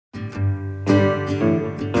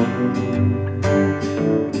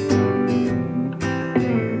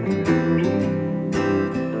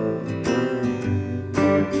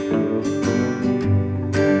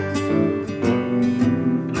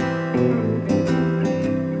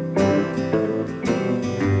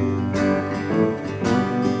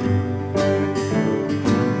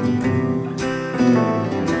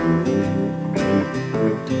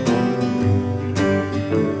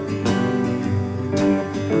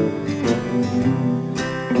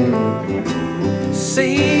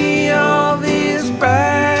See all these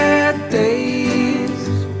bright days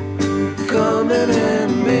coming,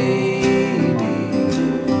 and maybe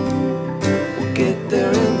we'll get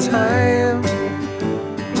there in time.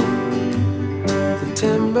 The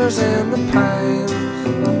timbers and the pines.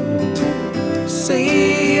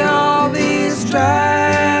 See all these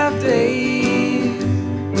drive days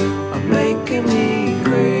are making me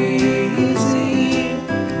crazy.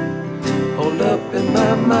 Hold up in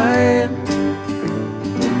my mind,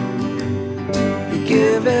 you're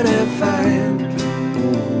giving it fine.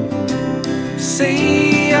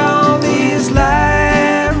 See all these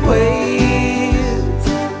light waves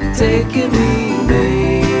taking me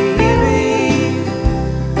maybe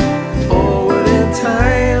forward in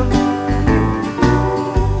time.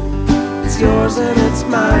 It's yours and it's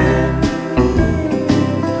mine.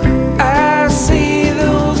 I see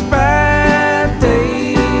those bright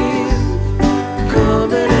days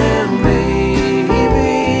coming, and maybe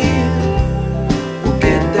we'll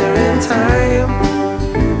get there in time.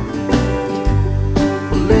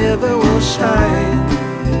 We'll live and we'll shine.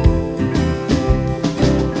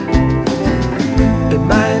 It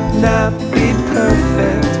might not be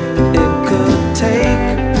perfect, it could take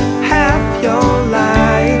half your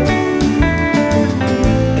life.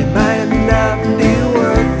 It might not be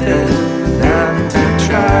worth it not to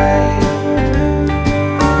try.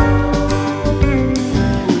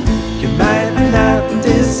 You might not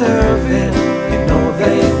deserve it, you know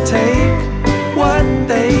they take what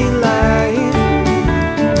they like.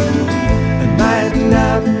 It might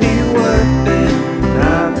not be worth it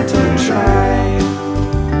not to try.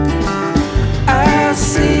 I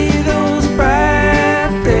see those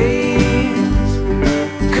bright days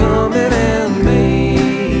coming, and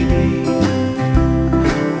maybe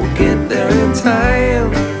we'll get there in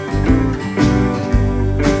time.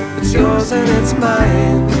 It's yours and it's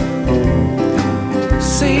mine.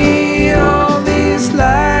 See all these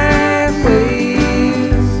light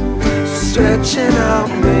waves stretching out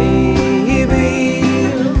maybe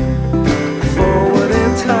forward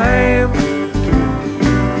in time.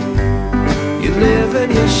 You live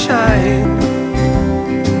and you shine.